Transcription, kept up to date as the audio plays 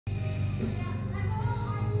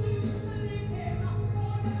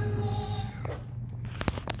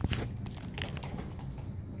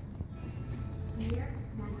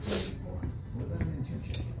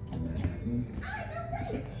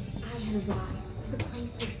the place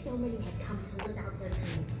where so many had come to live out their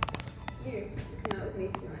dreams. You should come out with me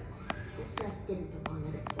tonight. This dress didn't belong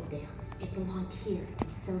at a school dance. It belonged here, and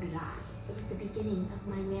so did I. It was the beginning of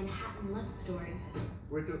my Manhattan love story.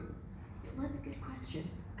 Where to? It was a good question.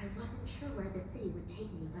 I wasn't sure where the city would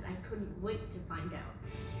take me, but I couldn't wait to find out.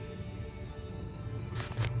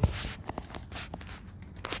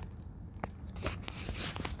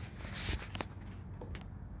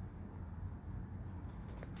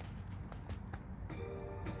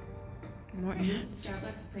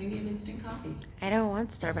 Starbucks Premium Instant Coffee. I don't want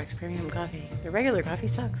Starbucks Premium Coffee. The regular coffee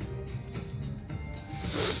sucks.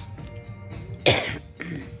 Stir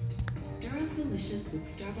up delicious with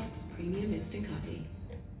Starbucks Premium Instant Coffee.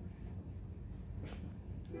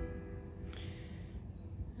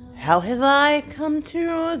 How have I come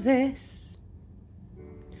to this?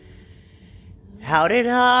 How did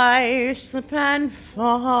I slip and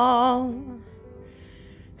fall?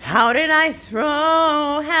 How did I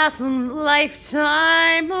throw half a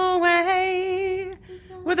lifetime away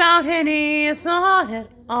without any thought at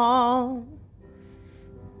all?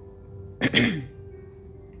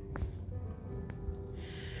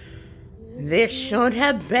 This should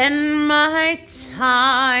have been my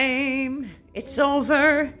time. It's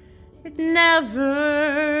over. It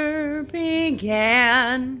never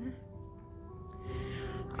began.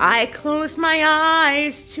 I closed my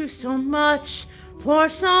eyes to so much for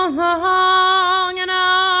so long, and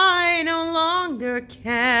I no longer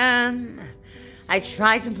can. I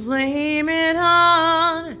tried to blame it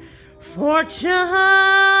on fortune,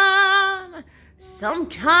 some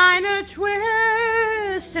kind of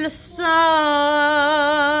twist in a star.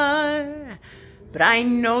 But I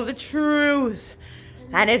know the truth,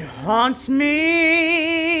 and it haunts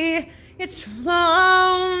me. It's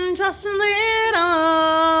flown just a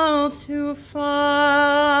little too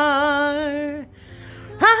far.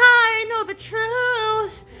 I know the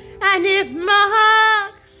truth, and it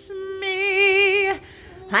mocks me.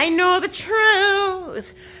 I know the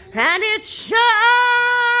truth, and it shocks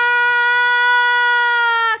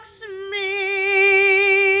me.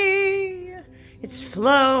 It's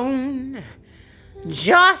flown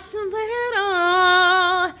just a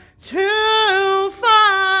little too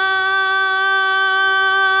far.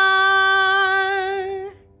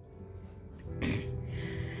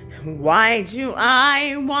 Why do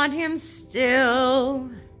I want him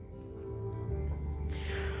still?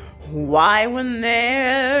 Why, when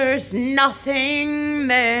there's nothing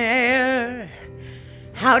there?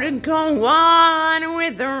 How to go on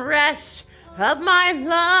with the rest of my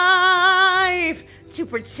life, to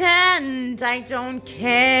pretend I don't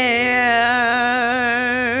care?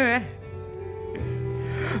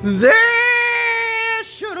 This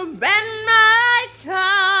should have been my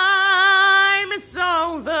time. It's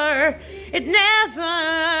over. It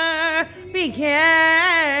never began.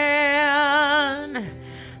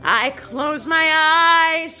 I closed my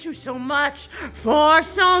eyes to so much for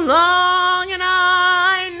so long, and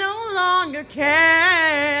I no longer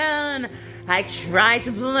can. I tried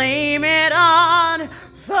to blame it on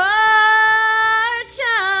fortune,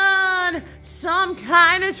 some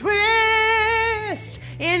kind of twist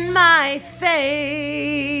in my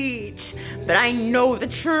fate. But I know the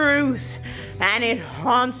truth, and it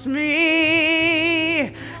haunts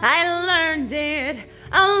me. I learned it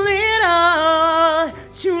a little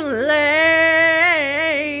too late.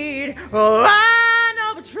 Oh, I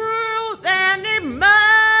know the truth, and it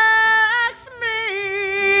mocks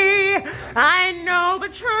me. I know the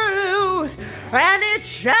truth, and it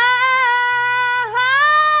shocks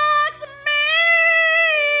me.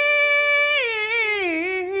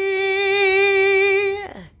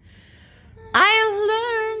 I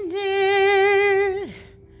learned it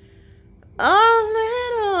a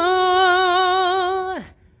little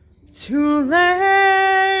too late.